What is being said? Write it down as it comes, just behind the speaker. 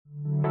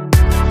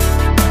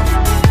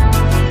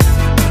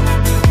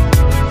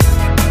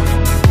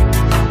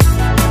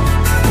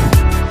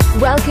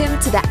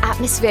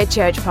Atmosphere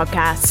Church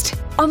podcast.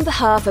 On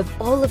behalf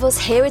of all of us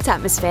here at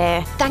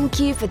Atmosphere, thank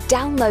you for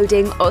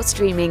downloading or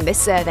streaming this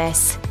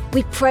service.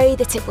 We pray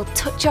that it will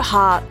touch your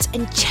heart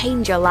and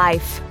change your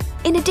life.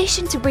 In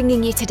addition to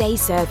bringing you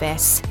today's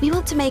service, we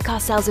want to make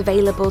ourselves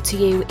available to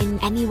you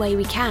in any way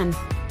we can.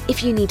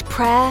 If you need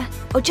prayer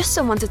or just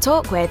someone to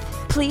talk with,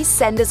 please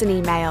send us an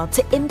email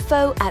to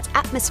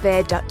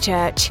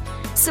info@atmosphere.church.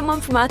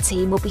 Someone from our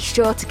team will be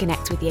sure to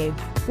connect with you.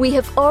 We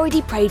have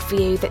already prayed for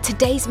you that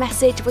today's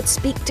message would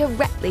speak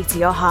directly to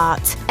your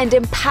heart and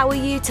empower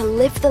you to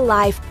live the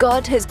life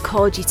God has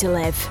called you to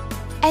live.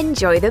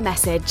 Enjoy the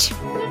message.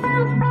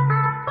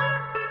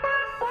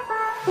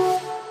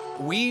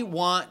 We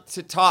want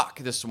to talk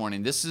this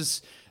morning. This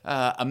is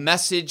a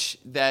message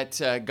that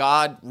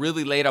God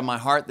really laid on my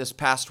heart this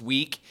past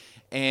week,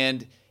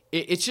 and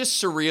it's just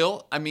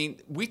surreal. I mean,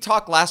 we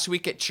talked last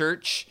week at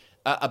church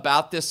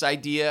about this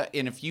idea,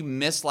 and if you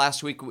missed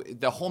last week,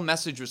 the whole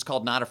message was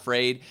called Not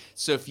Afraid.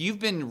 So if you've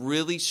been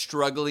really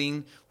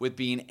struggling with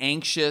being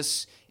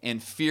anxious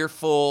and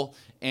fearful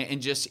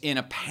and just in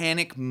a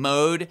panic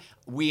mode,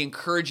 we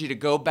encourage you to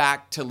go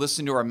back to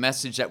listen to our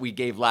message that we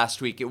gave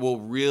last week. It will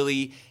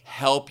really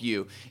help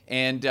you.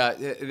 And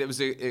it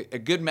was a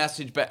good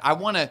message, but I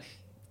want to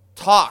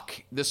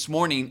talk this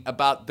morning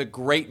about the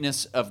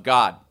greatness of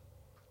God.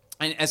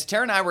 And as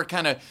Tara and I were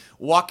kind of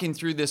walking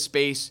through this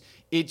space,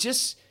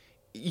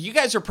 you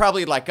guys are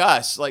probably like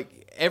us,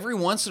 like every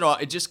once in a while,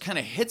 it just kind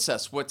of hits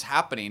us what's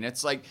happening.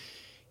 It's like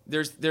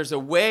there's a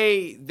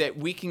way that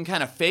we can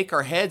kind of fake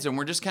our heads, and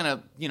we're just kind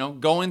of,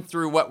 going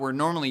through what we're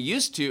normally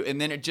used to,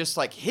 and then it just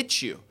like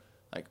hits you.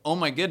 Like, oh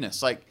my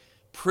goodness, like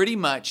pretty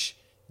much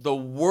the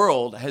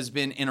world has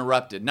been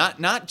interrupted.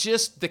 Not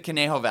just the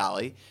Conejo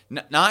Valley,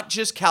 not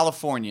just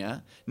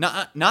California,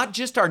 not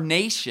just our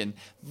nation,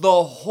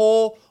 the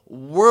whole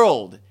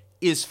world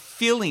is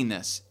feeling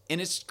this.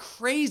 And it's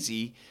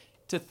crazy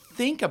to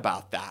think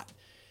about that.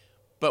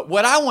 But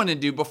what I want to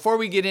do before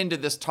we get into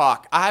this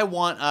talk, I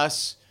want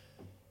us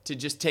to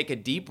just take a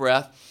deep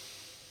breath,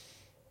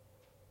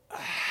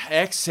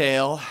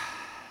 exhale,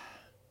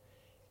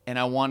 and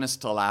I want us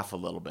to laugh a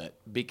little bit,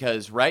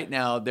 because right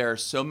now there are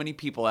so many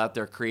people out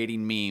there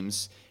creating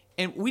memes,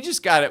 and we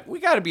got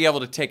to be able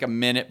to take a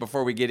minute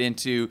before we get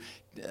into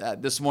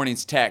this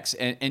morning's text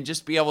and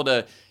just be able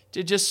to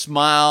just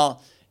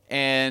smile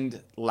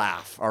and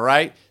laugh, all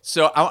right?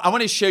 So I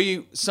want to show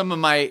you some of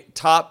my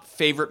top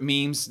favorite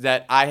memes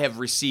that I have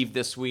received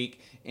this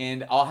week,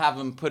 and I'll have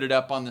them put it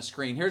up on the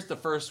screen. Here's the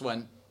first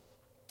one.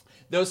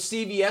 Those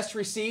CVS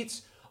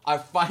receipts are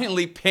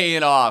finally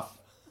paying off.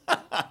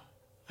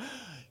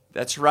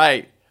 That's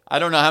right. I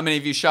don't know how many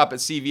of you shop at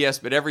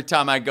CVS, but every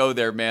time I go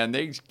there, man,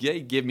 they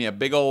give me a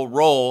big old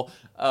roll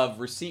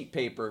of receipt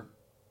paper.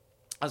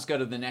 Let's go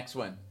to the next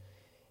one.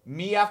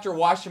 Me after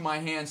washing my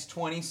hands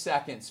 20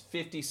 seconds,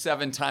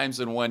 57 times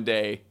in one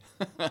day.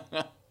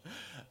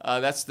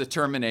 That's the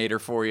Terminator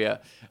for you.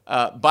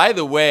 By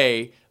the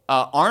way,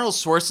 Arnold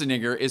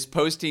Schwarzenegger is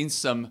posting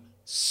some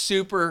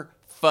super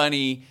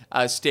funny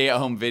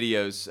stay-at-home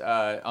videos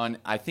on,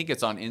 I think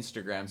it's on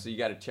Instagram, so you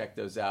got to check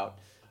those out.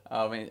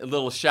 A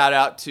little shout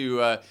out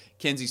to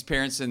Kenzie's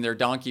parents and their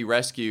donkey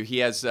rescue. He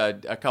has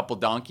a couple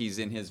donkeys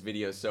in his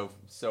videos,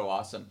 so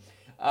awesome.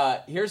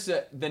 Here's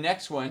the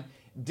next one.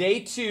 Day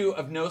 2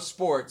 of no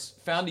sports.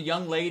 Found a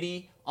young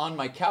lady on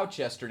my couch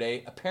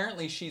yesterday.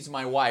 Apparently she's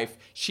my wife.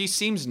 She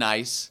seems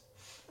nice.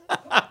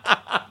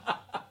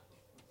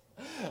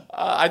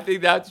 I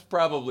think that's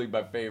probably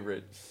my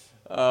favorite.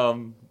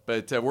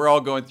 But we're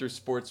all going through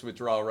sports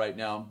withdrawal right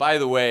now. By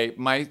the way,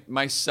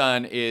 my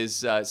son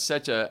is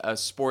such a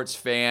sports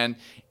fan,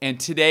 and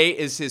today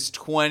is his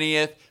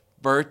 20th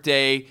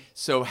birthday,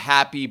 so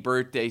happy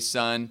birthday,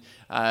 son.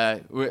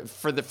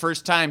 For the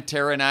first time,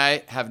 Tara and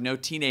I have no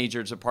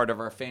teenagers a part of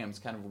our fam. It's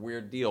kind of a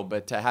weird deal,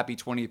 but happy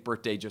 20th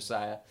birthday,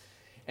 Josiah.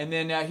 And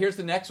then here's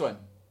the next one.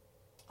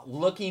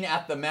 Looking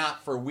at the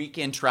map for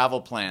weekend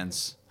travel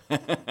plans.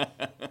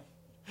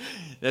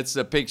 That's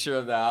a picture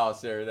of the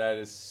house there. That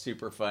is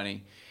super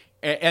funny.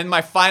 And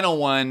my final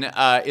one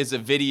is a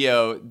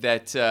video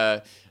that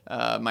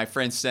my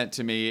friend sent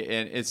to me,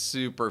 and it's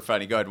super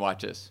funny. Go ahead and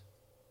watch this.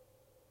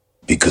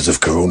 Because of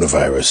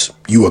coronavirus,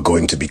 you are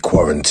going to be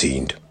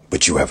quarantined,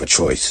 but you have a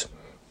choice.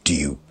 Do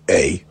you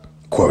A,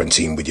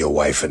 quarantine with your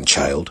wife and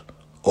child,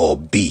 or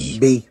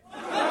B?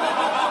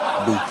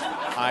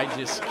 I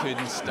just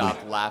couldn't stop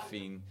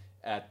laughing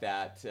at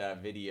that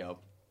video.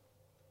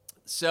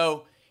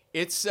 So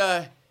it's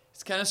kind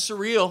of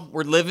surreal.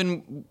 We're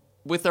living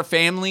with our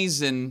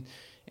families, and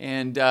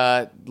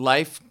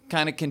life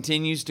kind of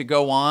continues to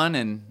go on,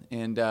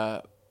 and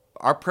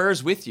our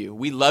prayers with you.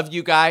 We love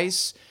you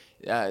guys.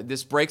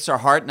 This breaks our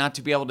heart not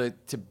to be able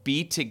to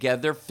be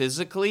together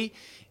physically,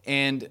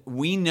 and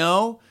we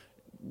know,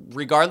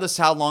 regardless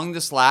how long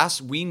this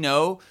lasts, we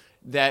know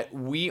that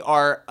we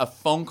are a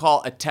phone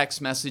call, a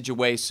text message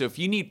away. So if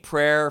you need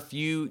prayer, if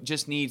you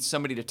just need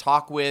somebody to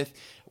talk with,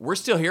 we're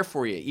still here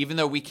for you. Even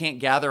though we can't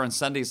gather on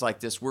Sundays like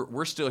this,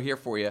 we're still here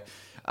for you.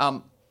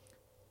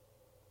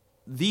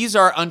 These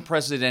are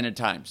unprecedented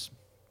times.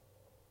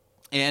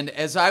 And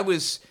as I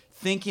was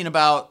thinking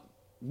about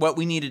what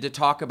we needed to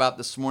talk about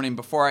this morning,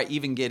 before I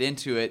even get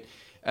into it,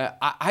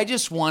 I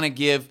just want to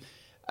give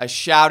a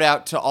shout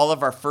out to all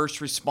of our first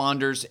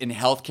responders and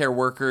healthcare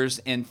workers,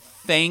 and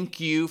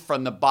thank you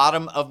from the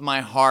bottom of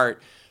my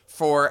heart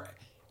for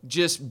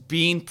just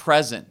being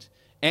present.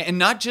 And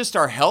not just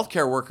our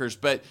healthcare workers,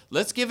 but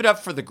let's give it up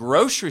for the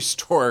grocery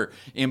store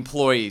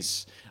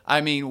employees. I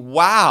mean,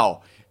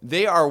 wow,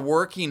 they are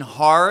working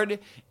hard,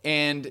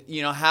 and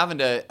having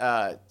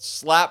to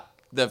slap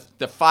the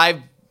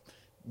 5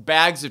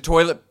 bags of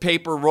toilet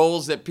paper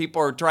rolls that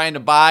people are trying to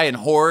buy and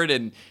hoard,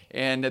 and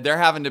they're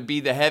having to be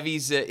the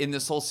heavies in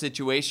this whole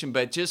situation.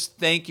 But just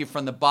thank you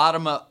from the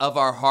bottom of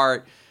our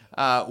heart.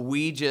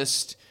 We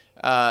just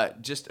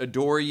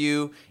adore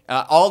you.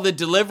 All the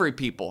delivery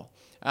people,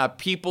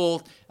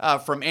 people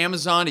from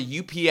Amazon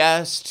to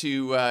UPS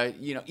to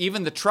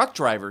even the truck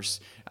drivers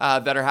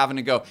that are having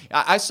to go.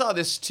 I saw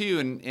this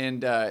too,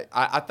 and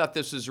I thought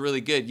this was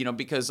really good.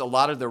 Because a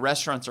lot of the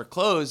restaurants are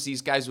closed.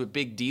 These guys with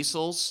big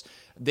diesels,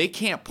 they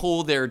can't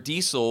pull their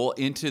diesel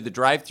into the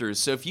drive-thrus.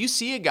 So if you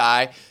see a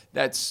guy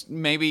that's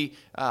maybe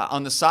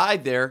on the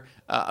side there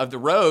of the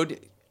road,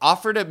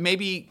 offer to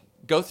maybe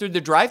go through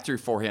the drive-thru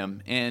for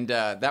him, and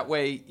that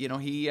way,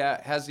 he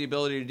has the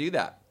ability to do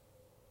that.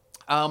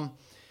 I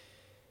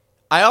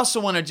also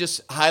want to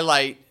just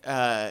highlight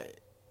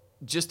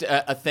just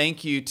a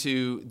thank you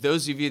to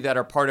those of you that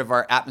are part of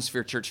our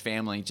Atmosphere Church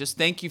family. Just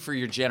thank you for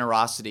your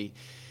generosity.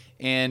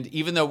 And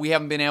even though we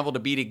haven't been able to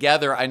be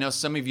together, I know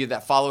some of you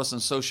that follow us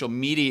on social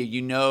media,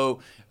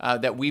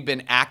 that we've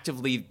been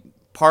actively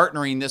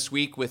partnering this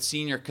week with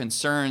Senior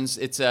Concerns.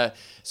 It's a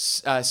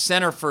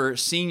center for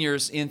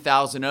seniors in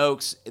Thousand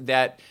Oaks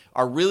that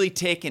are really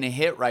taking a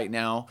hit right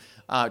now,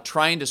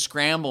 trying to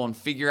scramble and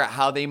figure out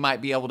how they might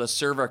be able to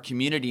serve our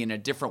community in a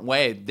different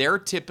way. They're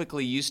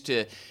typically used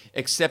to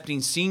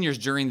accepting seniors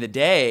during the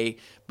day,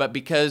 but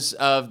because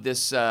of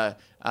this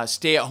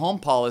stay-at-home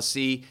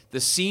policy, the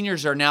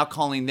seniors are now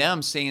calling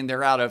them, saying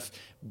they're out of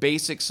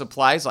basic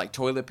supplies like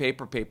toilet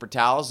paper, paper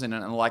towels,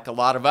 and like a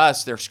lot of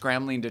us, they're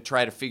scrambling to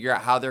try to figure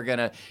out how they're going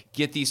to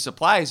get these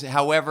supplies.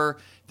 However,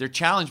 they're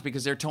challenged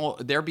because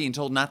they're being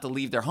told not to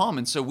leave their home.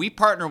 And so we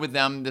partner with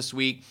them this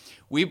week.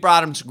 We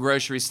brought them some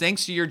groceries.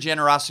 Thanks to your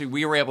generosity,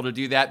 we were able to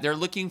do that. They're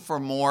looking for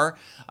more,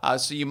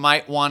 so you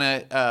might want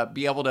to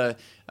be able to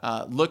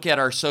look at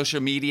our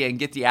social media and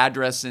get the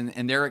address,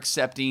 and they're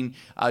accepting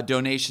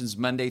donations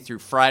Monday through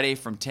Friday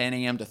from 10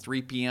 a.m. to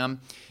 3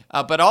 p.m.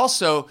 But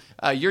also,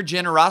 your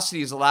generosity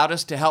has allowed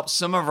us to help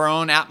some of our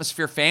own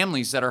Atmosphere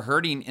families that are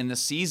hurting in the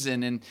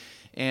season.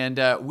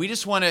 And we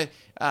just want to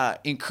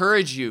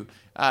encourage you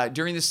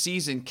during the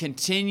season,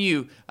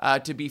 continue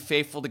to be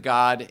faithful to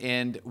God.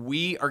 And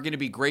we are going to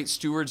be great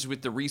stewards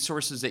with the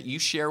resources that you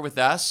share with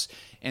us.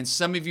 And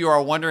some of you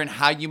are wondering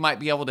how you might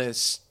be able to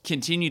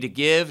continue to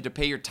give, to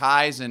pay your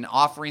tithes and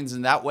offerings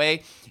in that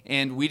way.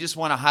 And we just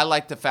want to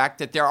highlight the fact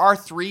that there are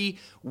 3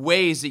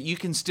 ways that you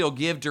can still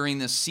give during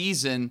this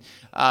season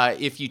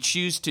if you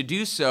choose to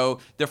do so.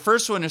 The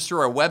first one is through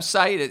our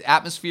website at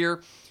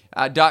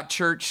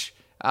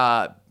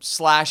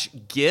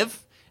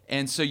atmosphere.church/give.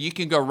 And so you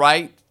can go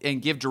right and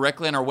give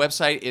directly on our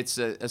website. It's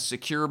a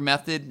secure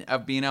method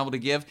of being able to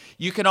give.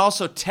 You can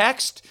also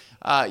text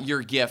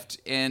your gift,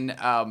 and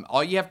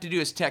all you have to do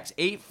is text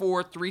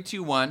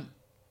 84321,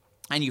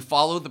 and you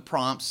follow the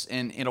prompts,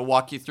 and it'll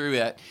walk you through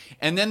it.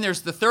 And then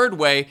there's the third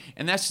way,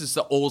 and that's just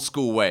the old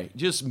school way.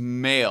 Just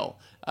mail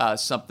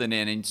something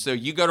in. And so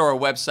you go to our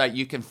website,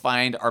 you can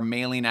find our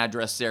mailing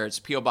address there. It's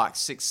P.O. Box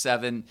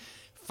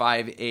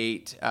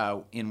 6758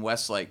 in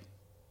Westlake.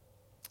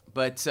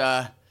 But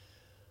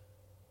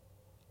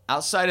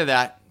outside of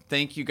that,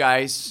 thank you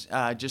guys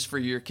just for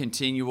your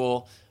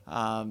continual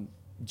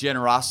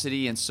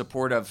generosity and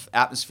support of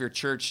Atmosphere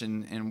Church,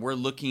 and we're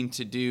looking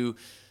to do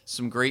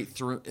some great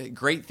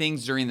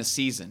things during the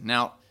season.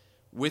 Now,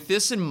 with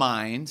this in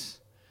mind,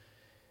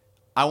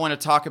 I want to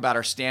talk about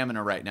our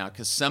stamina right now,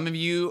 because some of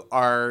you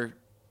are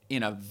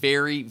in a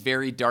very,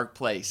 very dark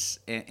place,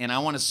 and I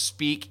want to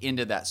speak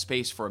into that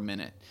space for a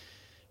minute,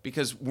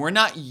 because we're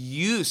not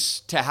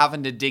used to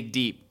having to dig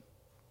deep.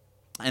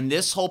 And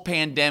this whole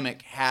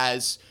pandemic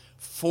has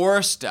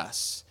forced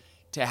us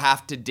to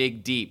have to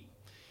dig deep.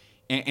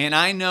 And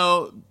I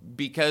know,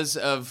 because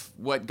of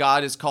what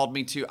God has called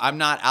me to, I'm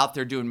not out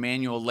there doing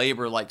manual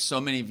labor like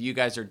so many of you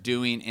guys are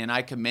doing. And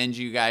I commend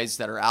you guys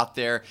that are out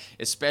there,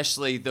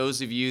 especially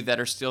those of you that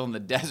are still in the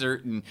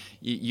desert and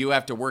you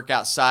have to work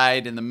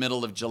outside in the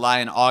middle of July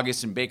and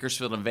August in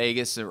Bakersfield and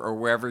Vegas, or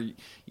wherever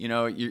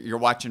you're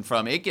watching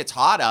from. It gets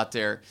hot out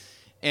there.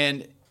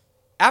 And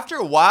after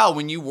a while,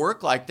 when you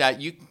work like that,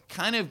 you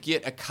kind of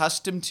get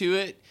accustomed to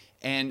it,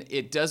 and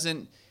it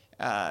doesn't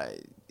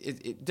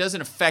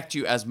affect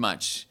you as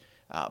much.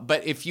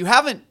 But if you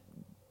haven't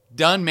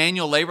done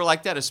manual labor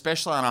like that,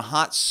 especially on a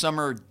hot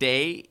summer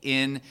day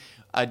in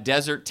a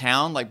desert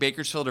town like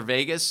Bakersfield or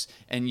Vegas,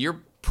 and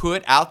you're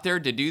put out there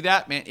to do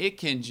that, man, it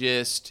can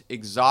just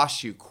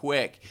exhaust you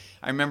quick.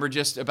 I remember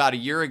just about a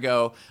year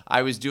ago,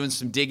 I was doing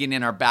some digging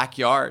in our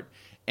backyard,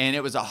 and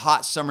it was a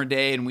hot summer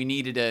day, and we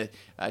needed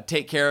to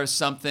take care of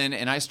something,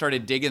 and I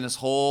started digging this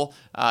hole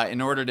in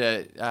order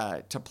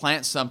to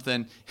plant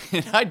something,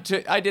 and I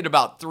did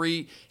about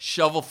 3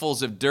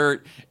 shovelfuls of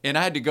dirt, and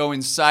I had to go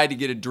inside to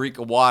get a drink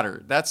of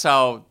water. That's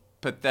how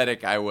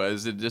pathetic I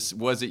was. It just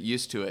wasn't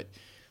used to it.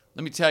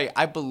 Let me tell you,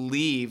 I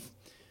believe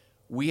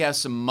we have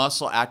some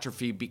muscle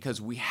atrophy because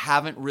we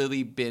haven't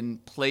really been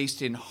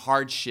placed in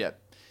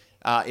hardship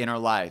in our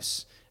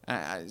lives.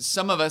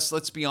 Some of us,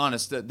 let's be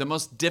honest, the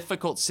most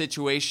difficult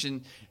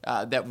situation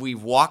that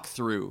we've walked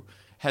through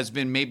has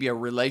been maybe a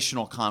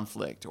relational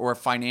conflict or a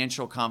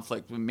financial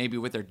conflict, maybe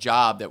with our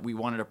job that we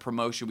wanted a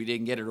promotion, we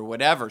didn't get it or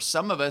whatever.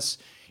 Some of us,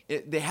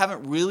 they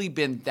haven't really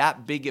been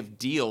that big of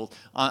deal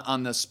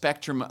on the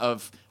spectrum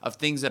of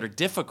things that are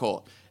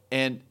difficult.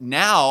 And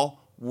now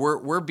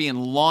we're being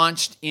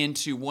launched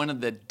into one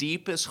of the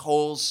deepest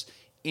holes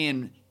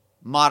in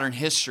modern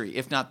history,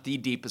 if not the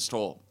deepest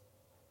hole.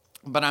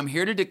 But I'm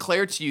here to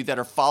declare to you that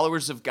are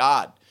followers of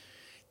God,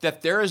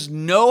 that there is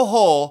no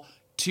hole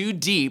too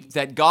deep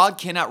that God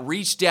cannot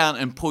reach down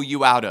and pull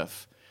you out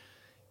of.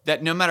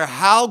 That no matter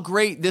how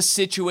great this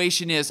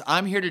situation is,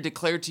 I'm here to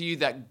declare to you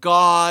that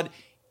God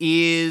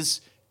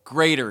is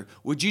greater.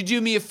 Would you do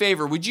me a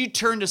favor? Would you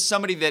turn to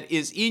somebody that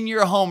is in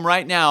your home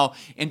right now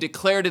and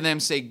declare to them,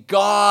 say,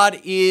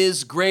 God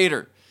is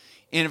greater.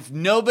 And if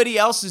nobody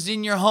else is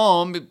in your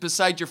home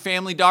besides your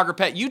family, dog, or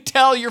pet, you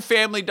tell your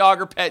family, dog,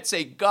 or pet,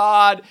 say,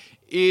 God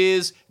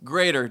is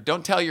greater.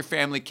 Don't tell your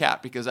family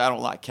cat because I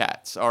don't like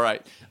cats, all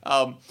right?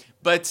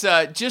 But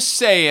just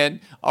saying,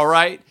 all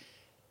right,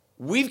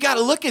 we've got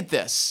to look at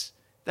this,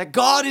 that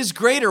God is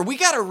greater. We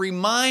got to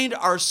remind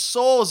our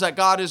souls that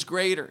God is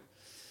greater.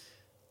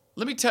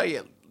 Let me tell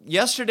you,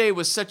 yesterday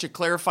was such a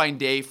clarifying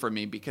day for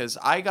me because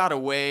I got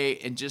away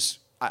and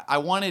I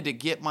wanted to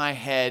get my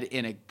head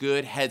in a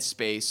good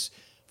headspace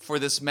for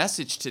this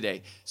message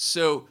today.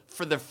 So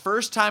for the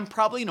first time,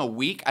 probably in a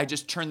week, I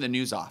just turned the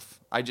news off.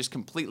 I just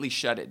completely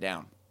shut it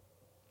down.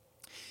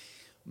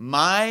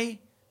 My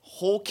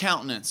whole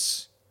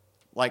countenance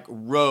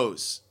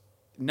rose,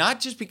 not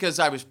just because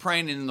I was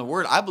praying in the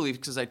Word, I believe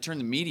because I turned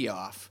the media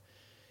off.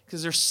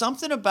 Because there's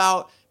something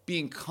about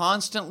being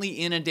constantly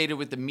inundated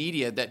with the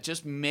media that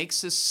just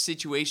makes this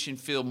situation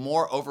feel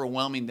more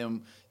overwhelming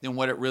than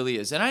what it really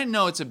is. And I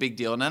know it's a big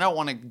deal, and I don't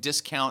want to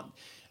discount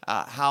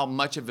how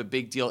much of a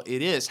big deal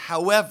it is.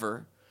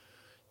 However,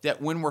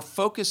 that when we're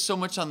focused so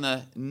much on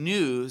the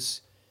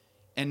news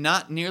and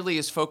not nearly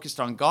as focused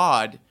on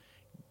God,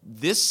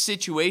 this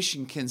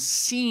situation can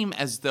seem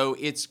as though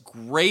it's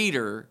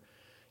greater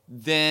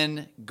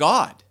than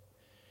God.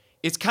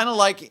 It's kind of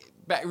like,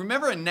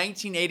 remember in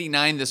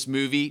 1989, this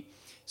movie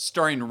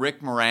starring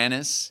Rick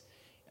Moranis?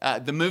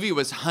 The movie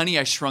was Honey,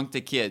 I Shrunk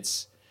the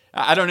Kids.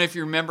 I don't know if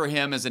you remember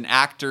him as an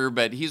actor,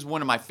 but he's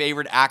one of my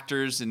favorite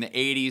actors in the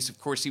 80s. Of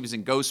course, he was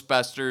in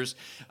Ghostbusters.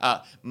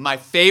 My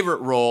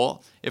favorite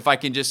role, if I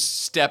can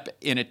just step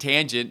in a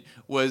tangent,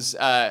 was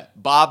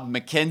Bob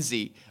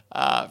McKenzie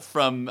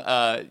from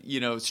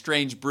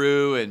Strange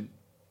Brew, and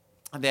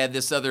they had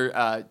this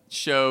other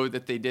show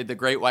that they did, The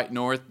Great White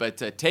North, but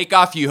Take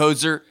Off You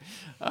Hoser.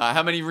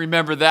 How many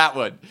remember that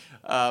one?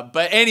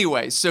 But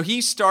anyway, so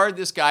he starred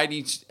this guy, and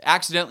he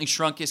accidentally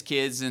shrunk his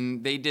kids,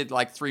 and they did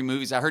 3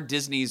 movies. I heard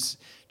Disney's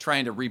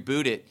trying to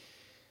reboot it.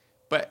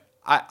 But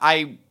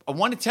I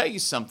want to tell you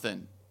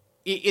something.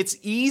 It's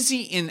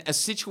easy in a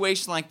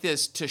situation like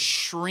this to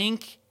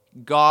shrink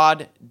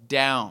God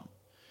down.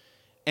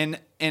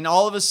 And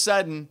all of a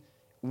sudden,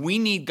 we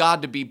need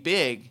God to be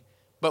big,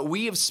 but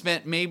we have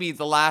spent maybe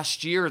the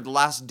last year, the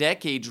last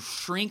decade,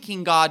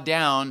 shrinking God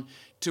down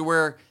to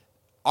where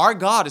our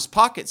God is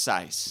pocket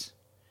size.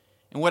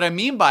 And what I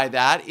mean by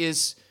that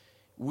is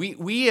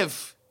we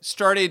have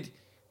started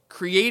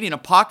creating a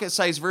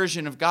pocket-sized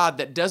version of God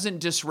that doesn't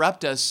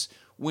disrupt us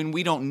when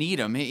we don't need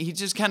him. He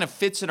just kind of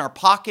fits in our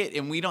pocket,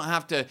 and we don't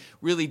have to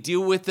really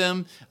deal with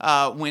him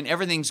when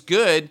everything's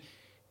good.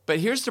 But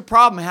here's the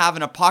problem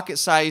having a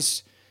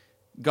pocket-sized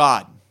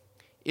God,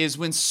 is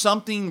when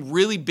something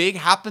really big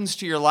happens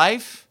to your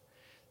life,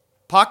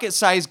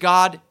 pocket-sized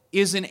God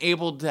isn't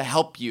able to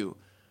help you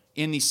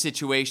in these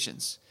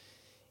situations.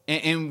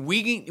 And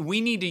we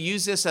need to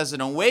use this as an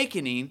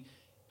awakening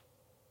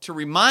to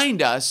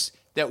remind us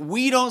that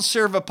we don't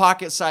serve a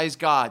pocket-sized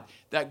God,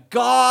 that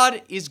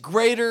God is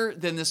greater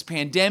than this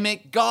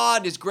pandemic.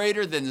 God is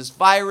greater than this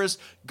virus.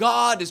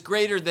 God is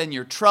greater than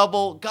your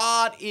trouble.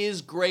 God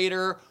is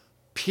greater,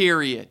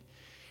 period.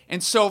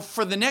 And so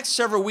for the next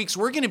several weeks,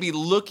 we're going to be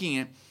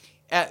looking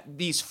at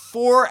these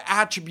 4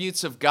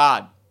 attributes of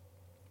God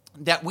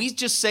that we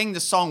just sang the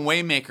song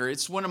Waymaker.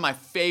 It's one of my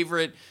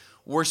favorite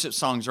worship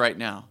songs right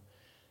now.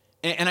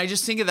 And I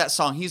just think of that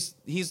song.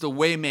 He's the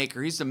way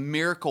maker. He's the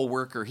miracle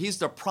worker. He's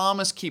the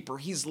promise keeper.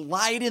 He's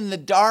light in the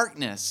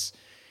darkness.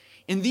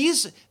 And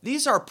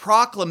these are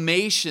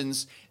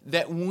proclamations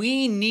that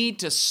we need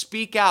to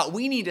speak out.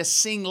 We need to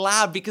sing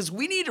loud because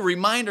we need to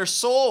remind our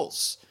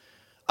souls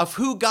of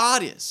who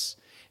God is.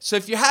 So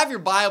if you have your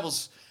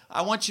Bibles,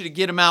 I want you to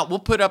get them out. We'll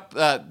put up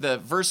the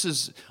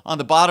verses on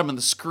the bottom of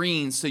the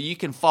screen so you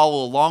can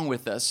follow along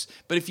with us.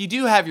 But if you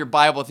do have your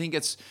Bible, I think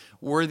it's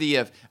worthy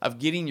of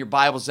getting your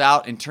Bibles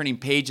out and turning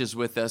pages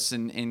with us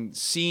and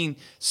seeing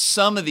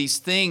some of these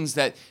things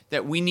that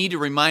we need to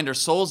remind our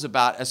souls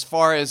about as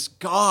far as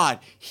God.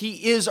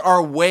 He is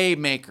our way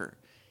maker.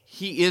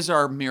 He is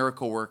our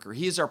miracle worker.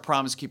 He is our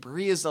promise keeper.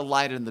 He is the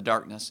light in the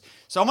darkness.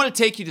 So I want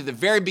to take you to the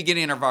very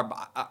beginning of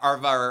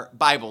our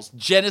Bibles,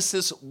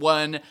 Genesis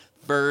 1,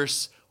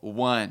 verse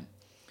 1.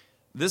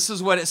 This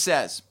is what it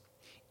says.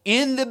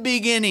 In the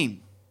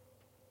beginning,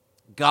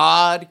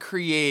 God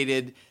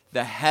created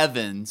the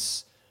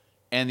heavens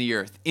and the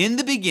earth. In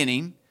the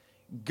beginning,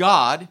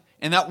 God,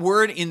 and that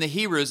word in the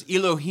Hebrew is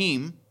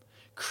Elohim,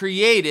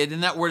 created,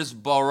 and that word is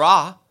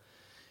bara,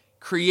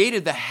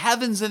 created the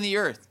heavens and the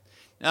earth.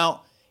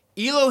 Now,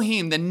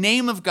 Elohim, the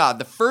name of God,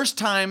 the first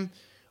time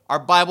our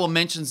Bible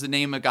mentions the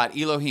name of God,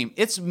 Elohim,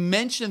 it's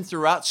mentioned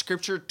throughout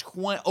Scripture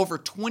over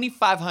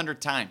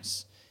 2,500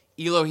 times.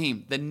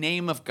 Elohim, the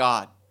name of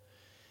God.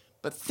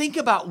 But think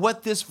about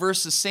what this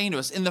verse is saying to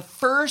us. In the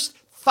first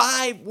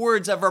 5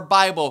 words of our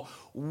Bible,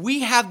 we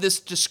have this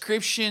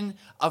description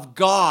of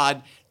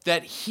God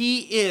that He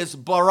is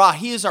bara.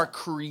 He is our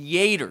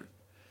creator.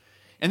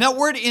 And that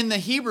word in the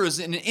Hebrew is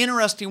an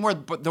interesting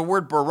word, but the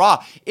word bara,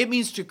 it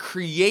means to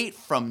create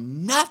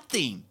from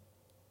nothing.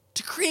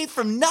 To create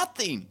from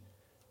nothing.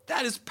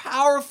 That is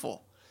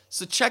powerful.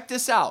 So check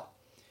this out.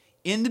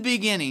 In the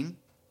beginning,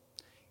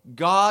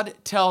 God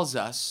tells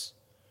us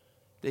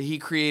that He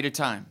created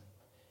time.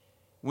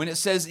 When it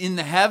says in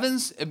the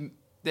heavens,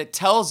 that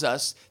tells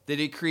us that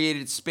He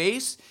created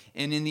space,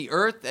 and in the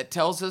earth, that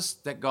tells us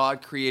that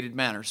God created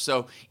matter.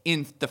 So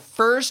in the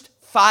first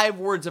 5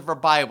 words of our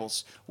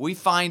Bibles, we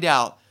find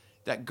out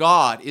that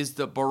God is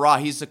the bara.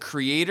 He's the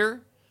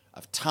creator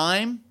of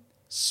time,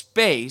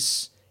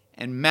 space,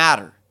 and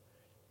matter.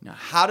 Now,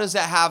 how does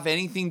that have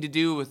anything to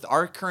do with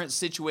our current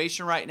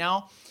situation right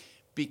now?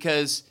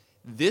 Because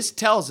this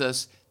tells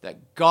us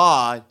that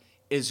God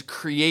is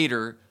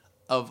creator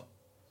of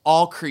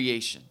all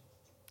creation.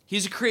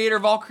 He's a creator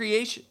of all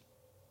creation.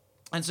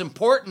 And it's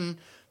important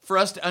for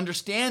us to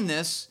understand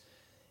this,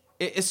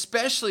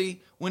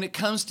 especially when it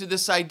comes to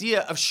this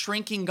idea of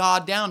shrinking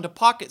God down to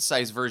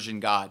pocket-sized version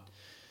God.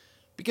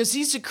 Because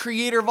He's the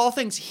creator of all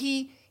things.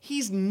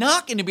 He's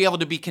not going to be able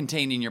to be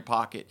contained in your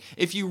pocket.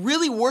 If you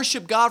really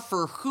worship God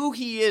for who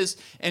He is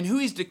and who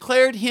He's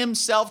declared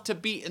Himself to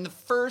be in the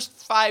first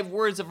 5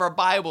 words of our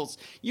Bibles,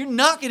 you're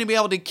not going to be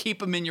able to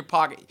keep Him in your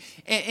pocket.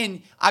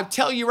 And I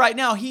tell you right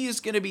now, He is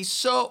going to be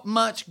so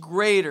much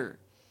greater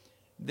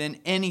than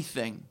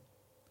anything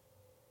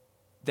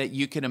that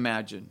you can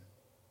imagine.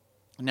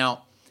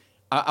 Now,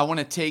 I want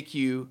to take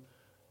you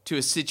to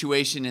a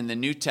situation in the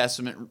New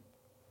Testament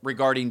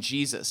regarding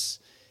Jesus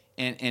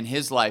and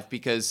His life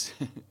because,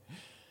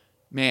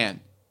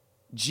 man,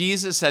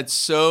 Jesus had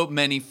so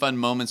many fun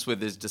moments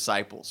with His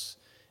disciples.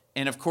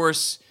 And of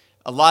course,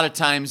 a lot of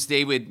times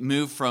they would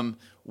move from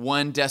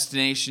one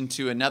destination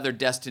to another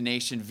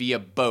destination via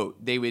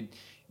boat. They would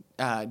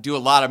do a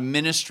lot of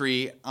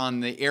ministry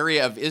on the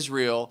area of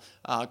Israel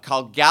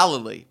called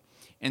Galilee.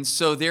 And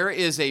so there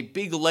is a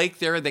big lake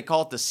there. They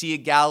call it the Sea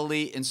of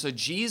Galilee. And so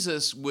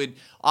Jesus would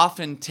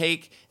often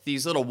take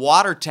these little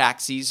water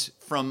taxis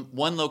from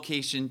one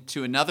location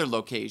to another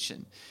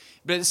location.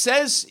 But it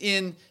says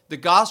in the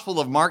Gospel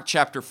of Mark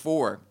chapter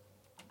 4,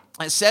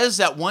 it says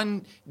that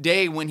one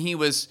day when He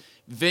was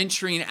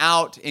venturing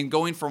out and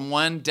going from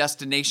one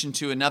destination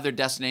to another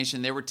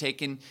destination, they were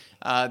taking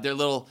their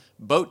little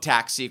boat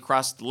taxi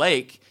across the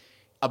lake.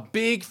 A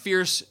big,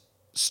 fierce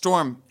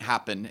storm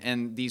happened,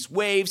 and these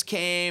waves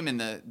came, and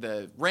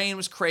the rain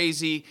was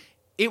crazy.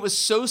 It was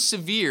so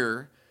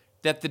severe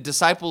that the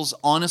disciples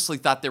honestly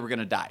thought they were going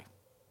to die.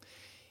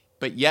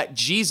 But yet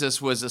Jesus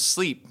was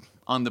asleep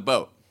on the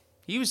boat.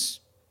 He was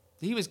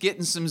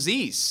getting some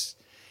Z's.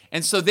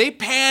 And so they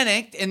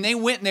panicked, and they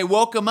went and they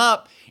woke him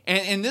up.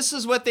 And this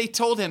is what they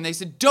told him. They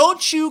said,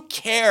 "Don't you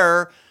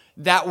care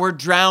that we're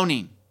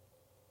drowning?"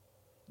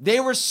 They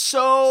were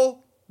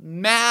so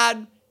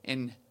mad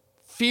and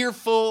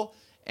fearful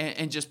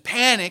and just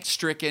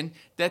panic-stricken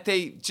that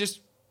they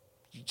just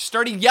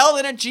started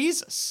yelling at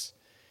Jesus.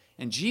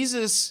 And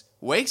Jesus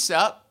wakes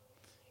up,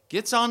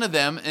 gets onto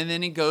them, and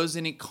then He goes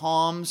and He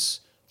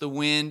calms the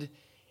wind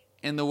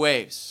and the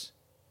waves.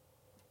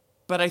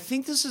 But I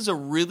think this is a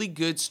really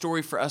good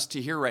story for us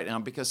to hear right now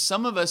because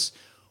some of us,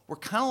 we're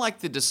kind of like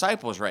the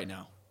disciples right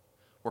now.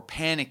 We're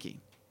panicking.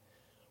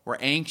 We're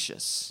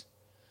anxious.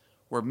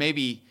 We're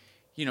maybe,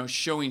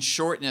 showing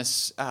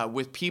shortness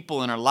with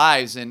people in our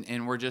lives,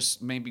 and we're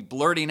just maybe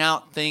blurting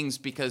out things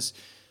because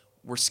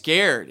we're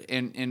scared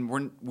and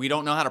we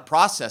don't know how to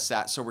process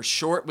that. So we're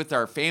short with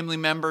our family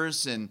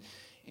members, and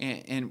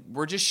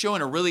we're just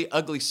showing a really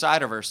ugly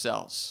side of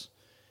ourselves.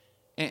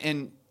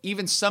 And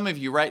even some of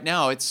you right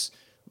now, it's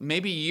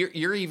maybe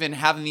you're even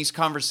having these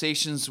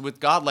conversations with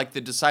God like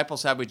the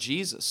disciples had with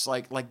Jesus.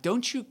 Like,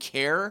 don't you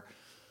care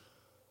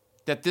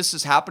that this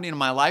is happening in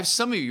my life?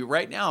 Some of you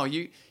right now,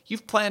 you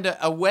You've planned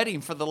a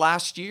wedding for the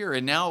last year,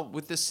 and now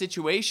with this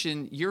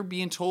situation, you're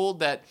being told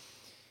that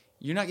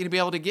you're not going to be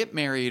able to get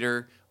married,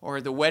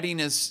 or the wedding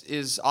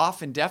is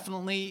off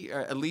indefinitely, or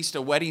at least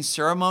a wedding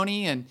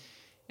ceremony, and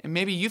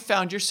maybe you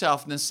found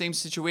yourself in the same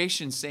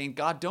situation saying,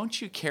 God,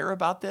 don't you care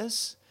about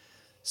this?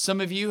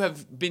 Some of you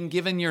have been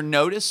given your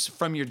notice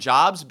from your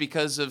jobs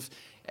because of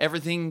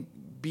everything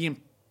being,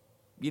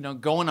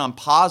 going on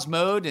pause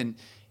mode,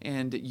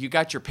 and you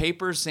got your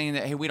papers saying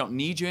that, hey, we don't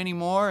need you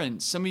anymore.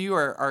 And some of you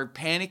are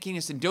panicking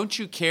and saying, don't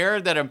you care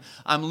that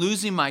I'm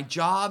losing my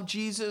job,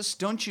 Jesus?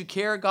 Don't you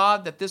care,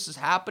 God, that this is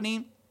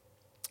happening?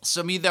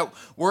 Some of you that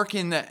work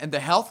in the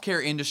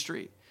healthcare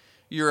industry,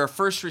 you're a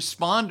first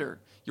responder,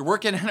 you're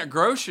working in a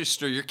grocery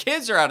store, your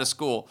kids are out of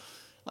school.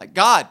 Like,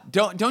 God,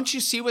 don't you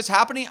see what's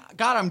happening?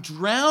 God, I'm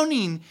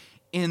drowning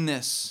in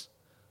this.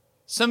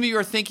 Some of you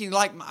are thinking,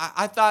 like,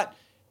 I thought,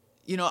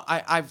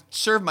 I've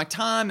served my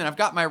time and I've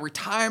got my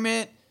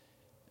retirement,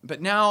 but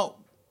now,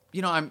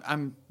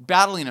 I'm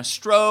battling a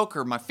stroke,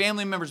 or my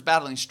family member's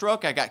battling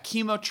stroke. I got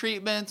chemo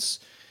treatments,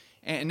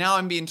 and now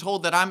I'm being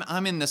told that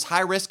I'm in this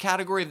high risk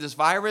category of this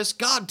virus.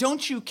 God,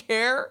 don't you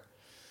care?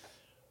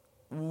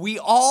 We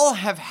all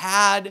have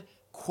had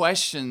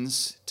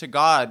questions to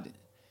God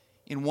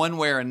in one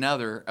way or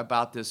another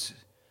about this.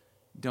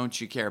 Don't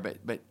you care?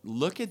 But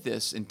look at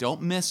this, and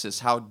don't miss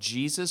this, how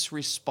Jesus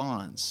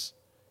responds.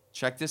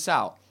 Check this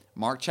out.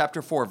 Mark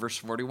chapter 4, verse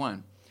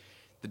 41.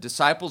 The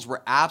disciples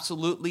were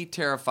absolutely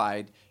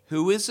terrified.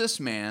 Who is this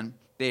man?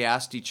 They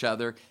asked each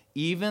other.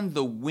 Even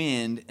the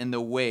wind and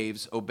the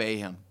waves obey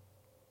him.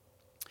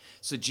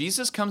 So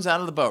Jesus comes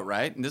out of the boat,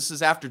 right? And this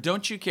is after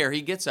don't you care.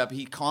 He gets up.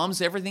 He calms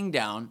everything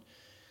down.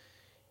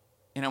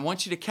 And I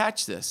want you to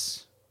catch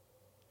this.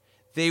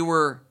 They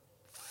were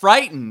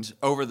frightened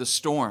over the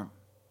storm,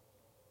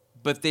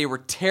 but they were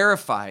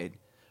terrified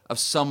of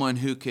someone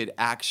who could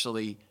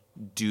actually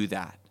do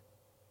that.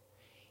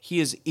 He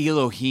is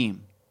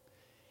Elohim.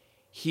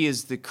 He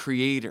is the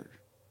creator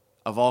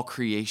of all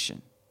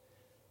creation.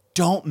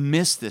 Don't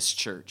miss this,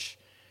 church,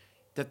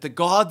 that the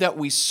God that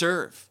we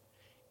serve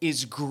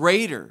is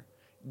greater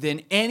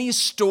than any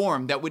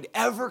storm that would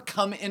ever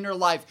come in our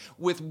life.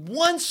 With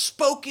one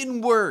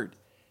spoken word,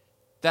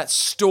 that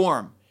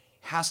storm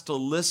has to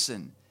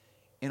listen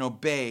and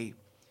obey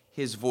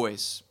his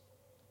voice.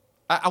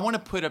 I want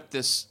to put up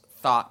this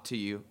thought to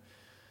you.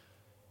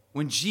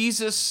 When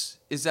Jesus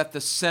is at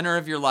the center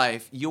of your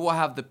life, you will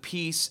have the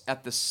peace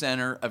at the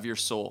center of your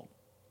soul,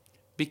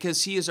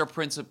 because he is our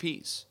Prince of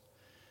Peace.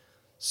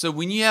 So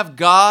when you have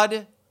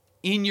God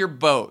in your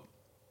boat,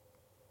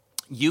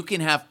 you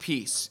can have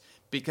peace,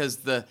 because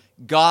the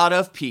God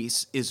of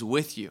peace is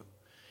with you.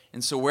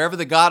 And so wherever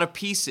the God of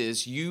peace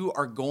is, you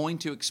are going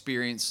to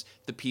experience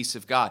the peace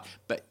of God.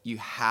 But you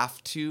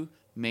have to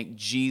make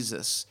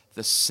Jesus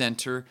the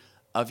center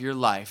of your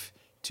life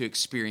to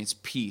experience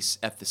peace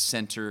at the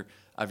center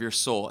of your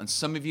soul. And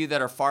some of you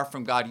that are far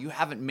from God, you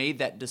haven't made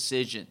that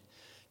decision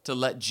to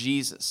let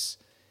Jesus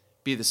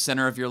be the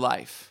center of your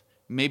life.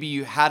 Maybe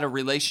you had a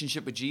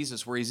relationship with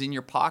Jesus where he's in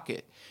your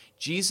pocket.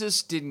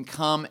 Jesus didn't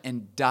come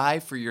and die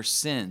for your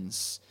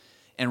sins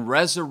and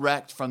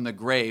resurrect from the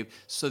grave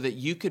so that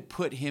you could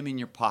put him in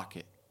your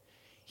pocket.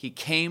 He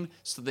came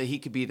so that he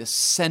could be the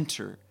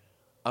center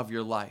of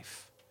your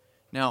life.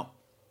 Now,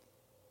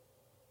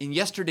 in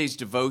yesterday's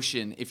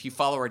devotion, if you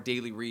follow our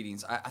daily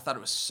readings, I thought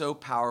it was so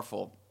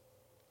powerful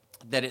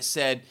that it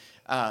said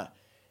that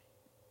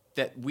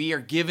we are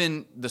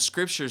given the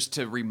scriptures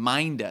to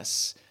remind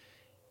us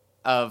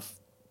of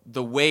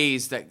the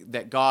ways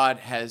that God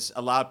has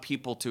allowed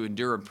people to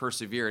endure and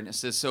persevere. And it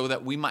says, so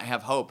that we might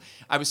have hope.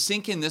 I was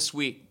thinking this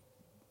week,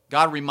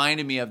 God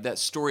reminded me of that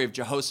story of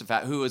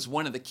Jehoshaphat, who was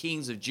one of the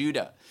kings of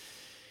Judah.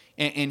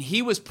 And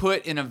he was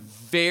put in a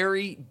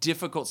very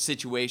difficult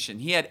situation.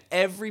 He had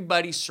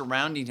everybody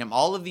surrounding him.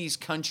 All of these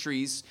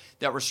countries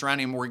that were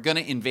surrounding him were going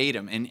to invade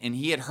him. And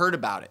he had heard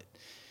about it.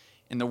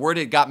 And the word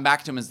had gotten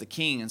back to him as the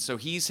king. And so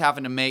he's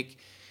having to make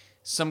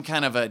some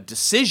kind of a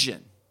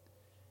decision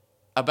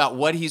about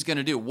what he's going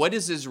to do. What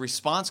is his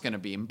response going to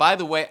be? And by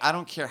the way, I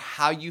don't care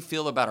how you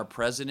feel about our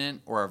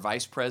president or our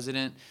vice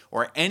president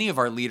or any of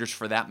our leaders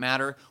for that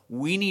matter.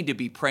 We need to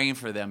be praying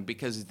for them,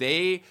 because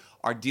they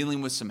are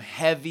dealing with some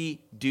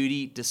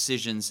heavy-duty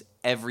decisions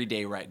every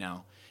day right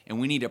now.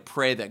 And we need to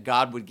pray that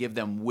God would give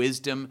them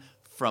wisdom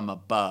from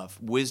above,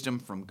 wisdom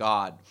from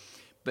God.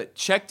 But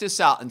check this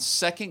out. In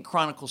 2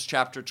 Chronicles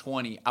chapter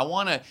 20, I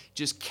want to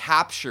just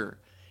capture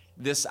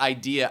this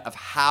idea of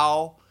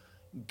how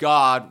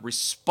God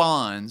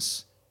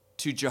responds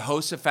to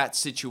Jehoshaphat's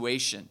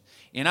situation.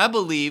 And I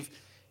believe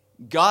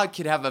God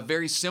could have a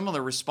very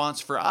similar response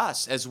for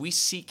us as we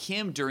seek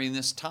him during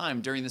this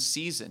time, during this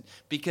season,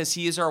 because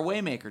he is our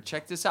waymaker.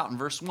 Check this out in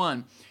verse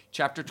 1,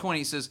 chapter 20.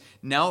 He says,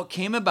 now it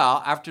came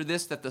about after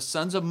this that the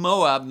sons of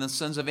Moab and the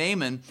sons of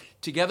Ammon,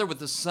 together with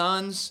the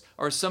sons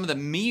or some of the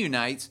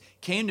Meunites,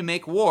 came to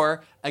make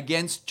war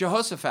against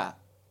Jehoshaphat.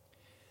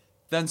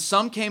 Then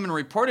some came and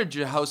reported to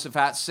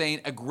Jehoshaphat,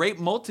 saying, a great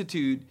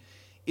multitude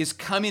is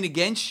coming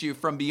against you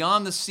from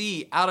beyond the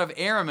sea out of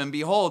Aram, and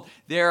behold,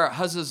 there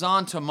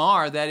Hazazon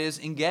Tamar, that is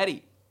En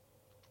Gedi.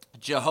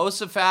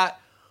 Jehoshaphat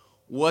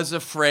was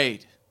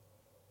afraid.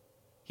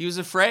 He was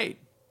afraid.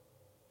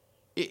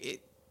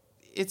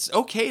 It's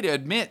okay to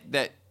admit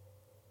that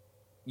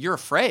you're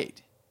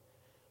afraid.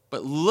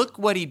 But look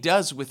what he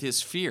does with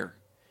his fear.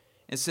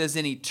 It says,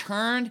 and he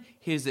turned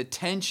his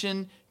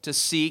attention to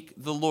seek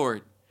the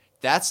Lord.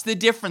 That's the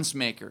difference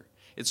maker.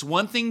 It's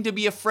one thing to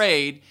be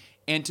afraid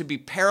and to be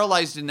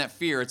paralyzed in that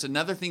fear. It's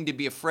another thing to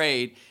be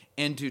afraid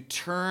and to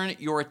turn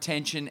your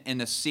attention and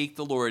to seek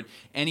the Lord.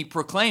 And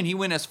he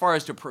went as far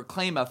as to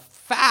proclaim a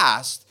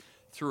fast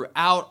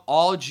throughout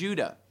all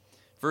Judah.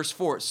 Verse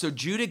 4, so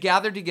Judah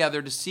gathered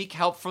together to seek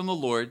help from the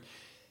Lord.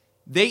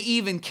 They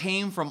even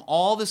came from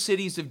all the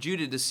cities of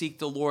Judah to seek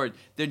the Lord.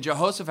 Then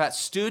Jehoshaphat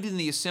stood in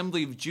the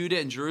assembly of Judah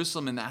and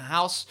Jerusalem in the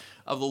house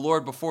of the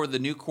Lord before the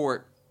new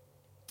court.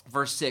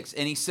 Verse 6,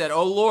 and he said,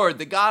 O Lord,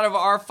 the God of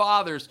our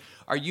fathers,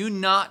 are you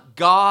not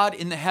God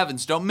in the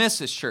heavens? Don't miss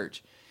this,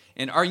 church.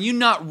 And are you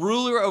not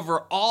ruler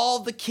over all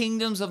the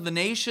kingdoms of the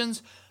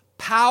nations?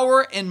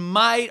 Power and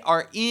might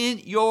are in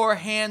your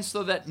hands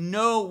so that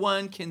no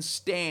one can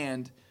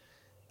stand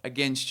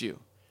against you.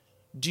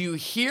 Do you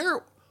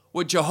hear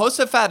what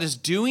Jehoshaphat is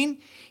doing?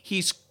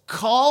 He's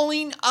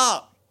calling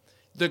up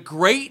the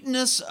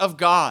greatness of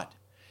God,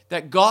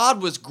 that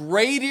God was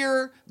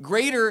greater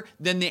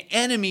than the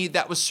enemy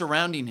that was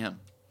surrounding him.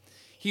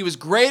 He was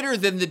greater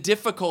than the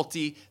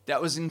difficulty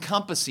that was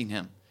encompassing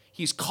him.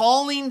 He's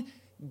calling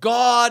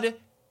God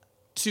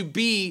to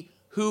be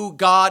who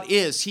God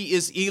is. He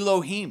is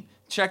Elohim.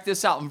 Check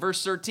this out in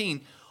verse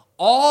 13.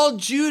 All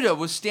Judah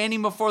was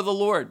standing before the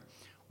Lord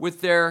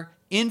with their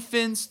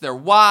infants, their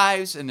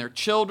wives, and their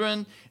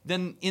children.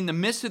 Then in the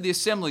midst of the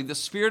assembly, the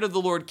Spirit of the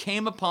Lord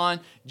came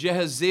upon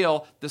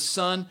Jehaziel, the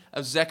son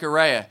of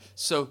Zechariah.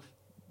 So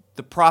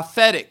the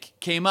prophetic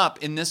came up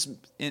in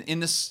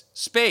this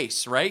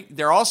space, right?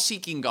 They're all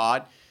seeking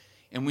God.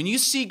 And when you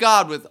see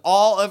God with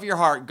all of your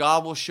heart,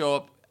 God will show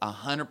up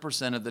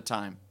 100% of the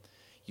time.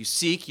 You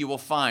seek, you will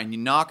find. You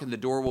knock and the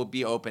door will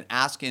be open.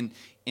 Ask and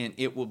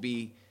it will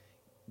be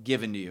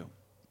given to you.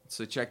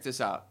 So check this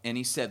out. And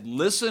he said,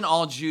 listen,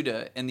 all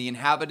Judah and the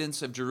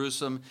inhabitants of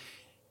Jerusalem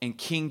and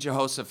King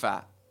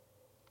Jehoshaphat.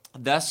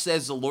 Thus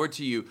says the Lord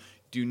to you,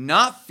 do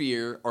not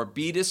fear or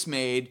be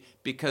dismayed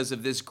because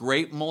of this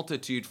great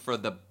multitude, for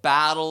the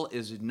battle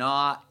is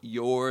not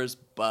yours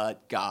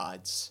but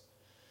God's.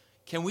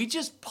 Can we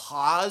just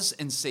pause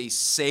and say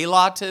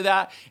Selah to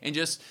that and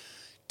just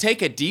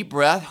take a deep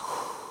breath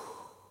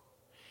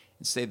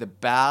and say the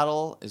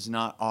battle is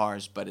not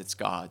ours but it's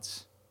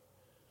God's.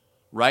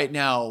 Right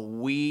now,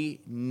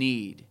 we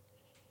need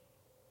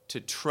to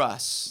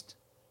trust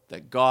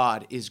that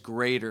God is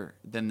greater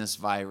than this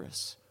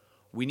virus.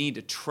 We need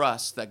to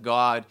trust that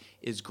God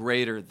is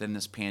greater than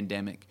this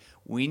pandemic.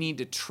 We need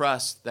to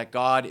trust that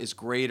God is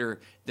greater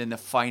than the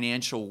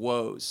financial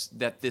woes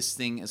that this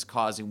thing is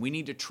causing. We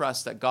need to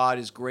trust that God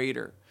is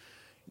greater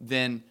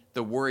than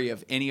the worry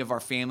of any of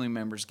our family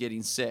members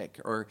getting sick,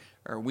 or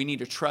we need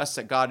to trust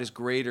that God is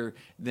greater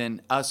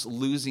than us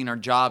losing our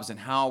jobs and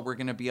how we're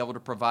going to be able to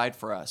provide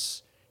for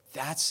us.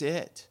 That's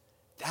it.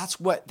 That's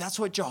what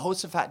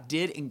Jehoshaphat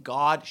did, and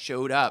God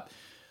showed up.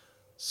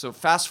 So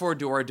fast forward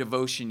to our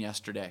devotion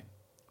yesterday.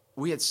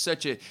 We had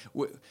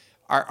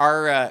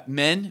our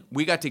men,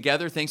 we got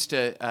together thanks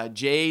to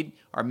Jade,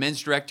 our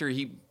men's director.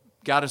 He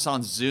got us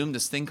on Zoom.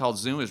 This thing called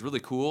Zoom is really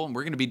cool. And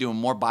we're going to be doing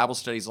more Bible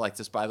studies like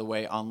this, by the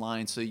way,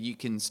 online, so you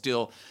can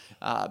still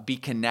be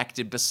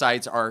connected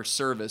besides our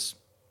service.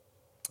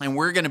 And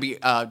we're going to be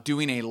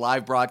doing a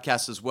live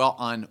broadcast as well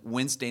on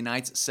Wednesday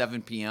nights at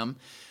 7 p.m.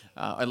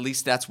 At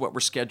least that's what we're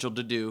scheduled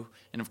to do.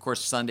 And, of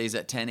course, Sundays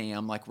at 10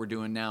 a.m. like we're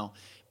doing now.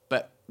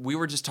 But we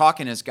were just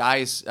talking as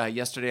guys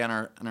yesterday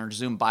on our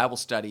Zoom Bible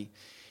study.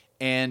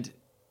 And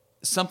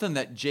something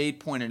that Jade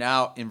pointed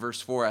out in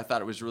verse 4, I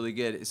thought it was really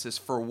good. It says,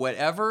 for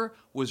whatever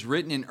was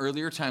written in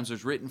earlier times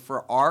was written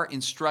for our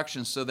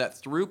instruction, so that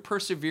through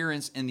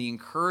perseverance and the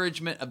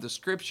encouragement of the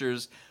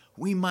Scriptures,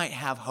 we might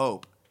have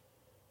hope.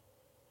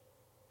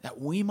 That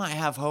we might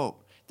have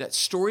hope. That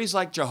stories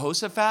like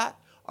Jehoshaphat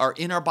are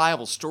in our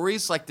Bible.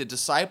 Stories like the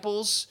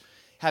disciples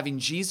having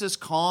Jesus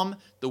calm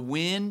the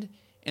wind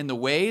and the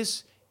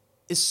waves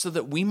is so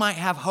that we might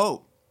have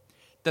hope.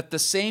 That the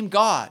same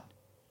God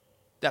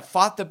that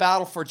fought the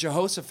battle for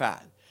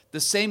Jehoshaphat,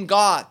 the same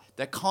God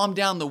that calmed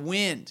down the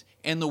wind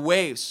and the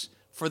waves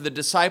for the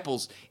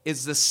disciples,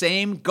 is the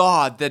same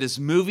God that is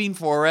moving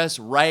for us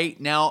right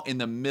now in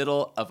the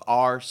middle of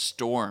our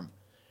storm.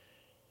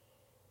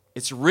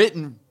 It's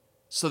written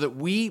so that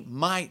we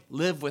might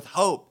live with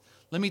hope.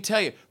 Let me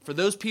tell you, for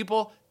those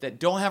people that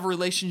don't have a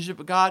relationship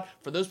with God,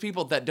 for those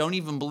people that don't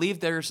even believe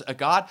there's a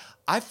God,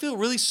 I feel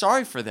really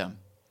sorry for them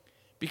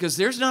because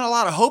there's not a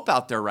lot of hope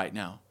out there right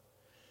now.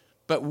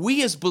 But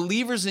we as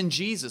believers in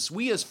Jesus,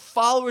 we as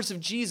followers of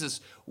Jesus,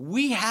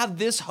 we have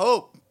this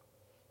hope.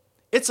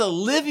 It's a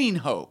living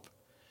hope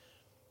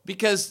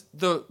because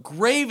the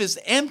grave is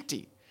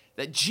empty,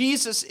 that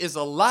Jesus is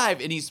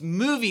alive and he's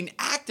moving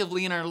actively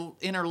actively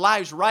in our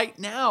lives right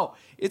now.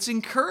 It's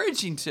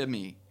encouraging to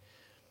me.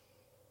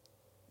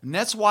 And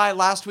that's why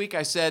last week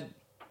I said,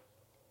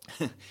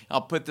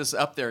 I'll put this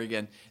up there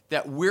again,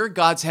 that we're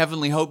God's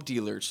heavenly hope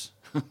dealers.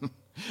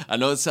 I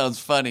know it sounds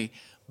funny,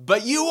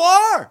 but you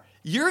are.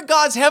 You're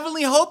God's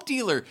heavenly hope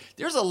dealer.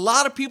 There's a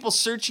lot of people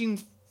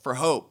searching for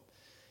hope.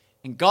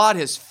 And God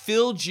has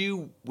filled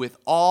you with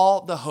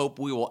all the hope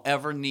we will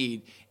ever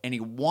need. And He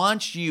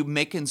wants you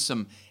making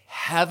some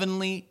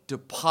heavenly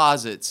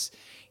deposits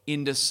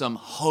into some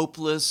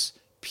hopeless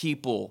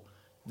people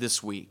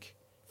this week.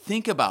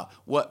 Think about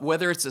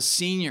whether it's a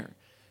senior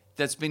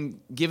that's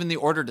been given the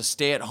order to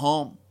stay at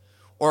home,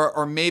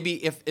 or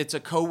maybe if it's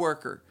a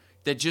coworker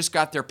that just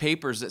got their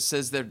papers that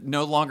says they're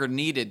no longer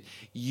needed.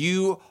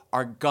 You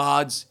are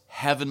God's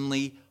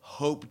heavenly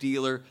hope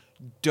dealer.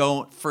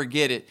 Don't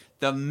forget it.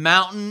 The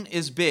mountain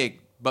is big,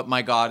 but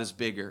my God is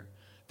bigger.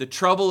 The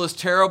trouble is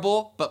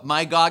terrible, but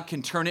my God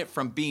can turn it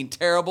from being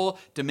terrible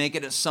to make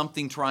it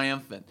something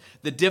triumphant.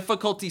 The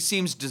difficulty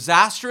seems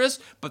disastrous,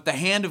 but the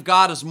hand of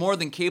God is more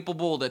than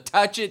capable to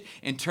touch it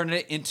and turn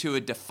it into a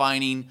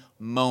defining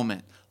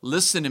moment.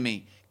 Listen to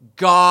me.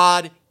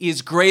 God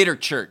is greater,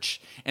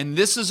 church. And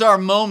this is our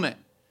moment.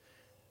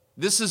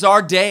 This is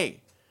our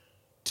day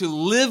to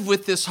live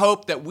with this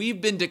hope that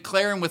we've been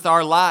declaring with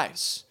our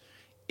lives.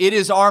 It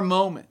is our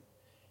moment.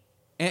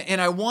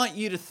 And I want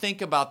you to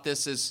think about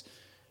this as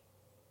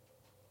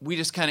we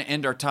just kind of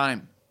end our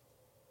time.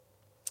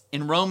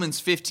 In Romans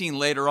 15,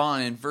 later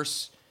on in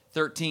verse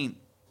 13,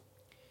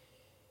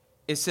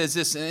 it says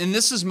this, and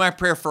this is my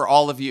prayer for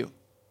all of you.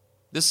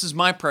 This is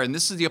my prayer, and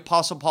this is the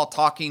Apostle Paul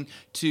talking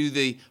to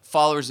the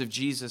followers of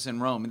Jesus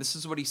in Rome. And this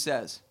is what he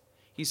says.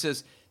 He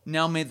says,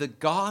 now may the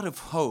God of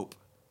hope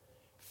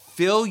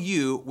fill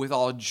you with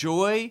all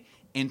joy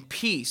and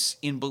peace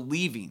in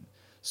believing,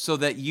 so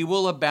that you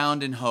will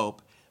abound in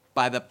hope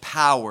by the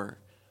power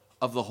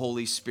of the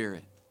Holy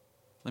Spirit.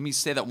 Let me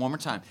say that one more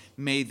time.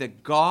 May the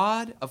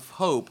God of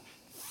hope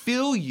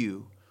fill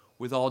you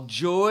with all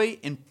joy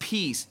and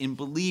peace in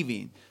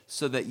believing,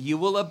 so that you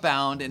will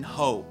abound in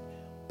hope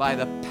by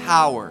the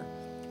power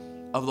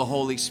of the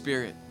Holy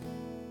Spirit.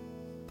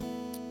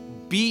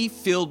 Be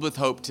filled with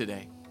hope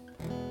today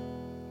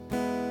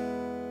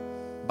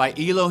by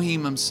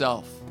Elohim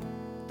Himself,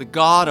 the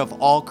God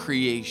of all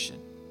creation,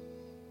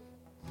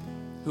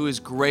 who is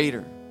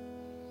greater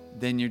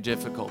than your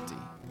difficulty,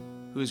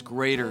 who is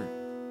greater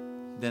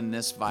than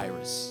this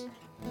virus.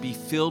 Be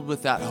filled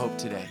with that hope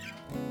today.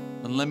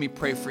 And let me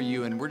pray for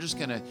you, and we're just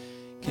going to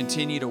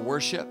continue to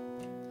worship.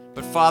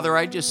 But Father,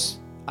 I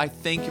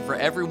thank you for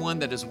everyone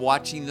that is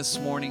watching this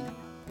morning.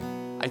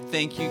 I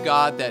thank you,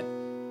 God, that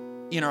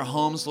in our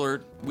homes,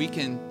 Lord, we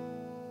can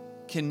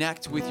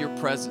connect with your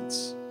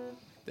presence.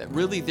 That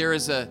really there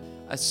is a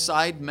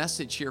side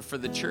message here for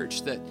the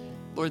church, that,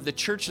 Lord, the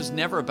church is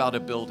never about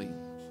a building.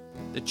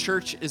 The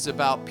church is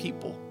about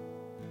people.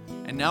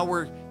 And now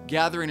we're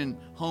gathering in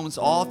homes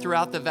all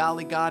throughout the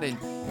valley, God,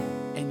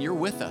 and you're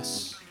with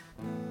us.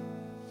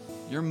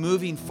 You're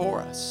moving for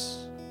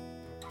us.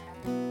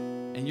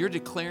 And you're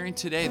declaring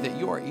today that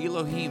you are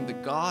Elohim, the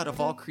God of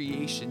all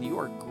creation. You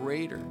are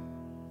greater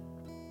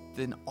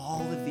than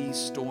all of these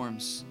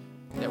storms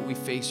that we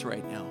face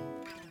right now.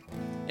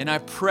 And I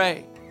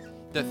pray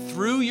that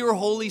through your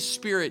Holy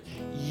Spirit,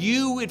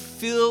 you would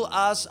fill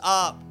us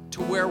up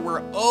to where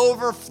we're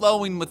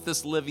overflowing with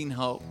this living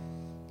hope.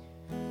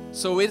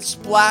 So it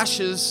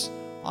splashes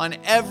on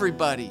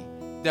everybody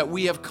that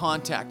we have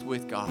contact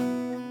with, God.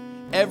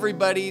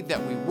 Everybody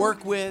that we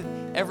work with,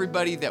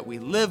 everybody that we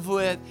live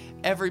with,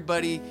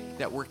 everybody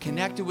that we're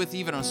connected with,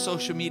 even on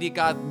social media,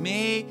 God,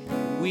 may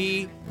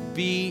we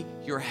be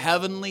your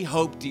heavenly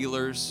hope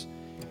dealers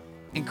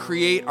and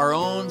create our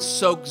own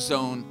soak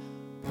zone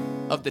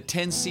of the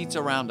 10 seats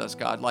around us,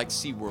 God, like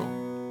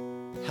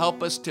SeaWorld.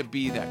 Help us to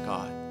be that,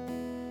 God.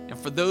 And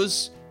for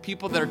those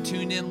people that are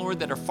tuned in, Lord,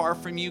 that are far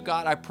from you,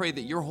 God, I pray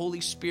that your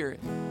Holy Spirit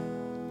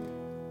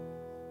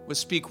would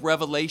speak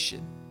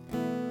revelation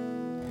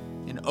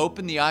and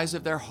open the eyes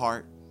of their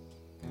heart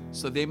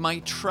so they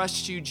might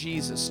trust you,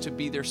 Jesus, to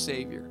be their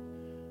Savior,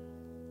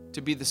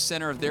 to be the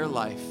center of their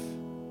life.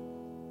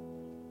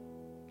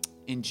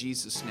 In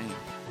Jesus' name.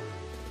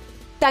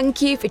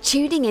 Thank you for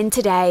tuning in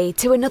today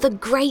to another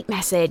great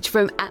message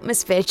from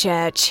Atmosphere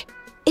Church.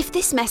 If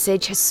this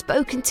message has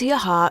spoken to your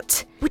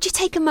heart, would you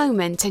take a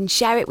moment and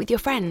share it with your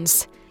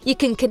friends? You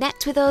can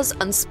connect with us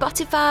on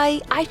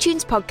Spotify,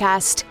 iTunes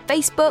Podcast,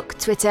 Facebook,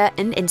 Twitter,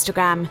 and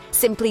Instagram.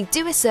 Simply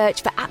do a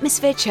search for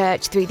Atmosphere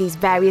Church through these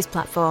various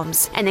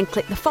platforms and then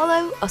click the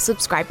follow or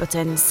subscribe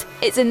buttons.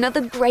 It's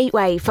another great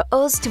way for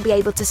us to be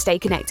able to stay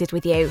connected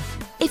with you.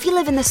 If you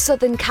live in the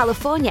Southern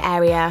California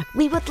area,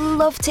 we would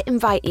love to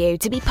invite you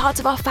to be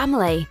part of our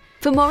family.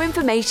 For more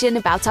information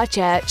about our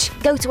church,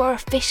 go to our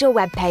official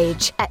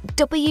webpage at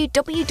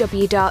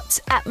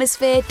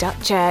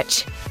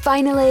www.atmosphere.church.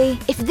 Finally,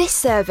 if this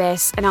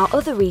service and our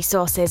other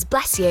resources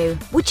bless you,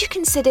 would you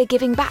consider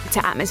giving back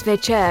to Atmosphere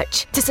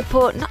Church to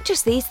support not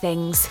just these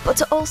things, but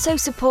to also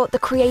support the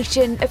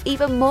creation of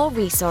even more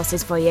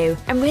resources for you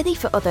and really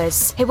for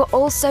others who are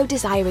also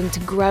desiring to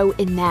grow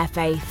in their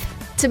faith?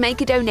 To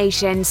make a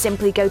donation,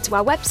 simply go to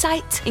our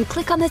website and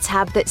click on the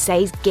tab that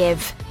says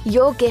Give.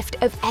 Your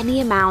gift of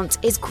any amount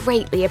is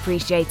greatly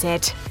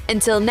appreciated.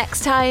 Until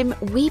next time,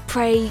 we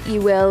pray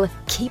you will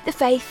keep the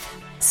faith,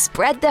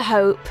 spread the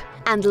hope,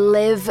 and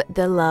live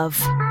the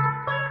love.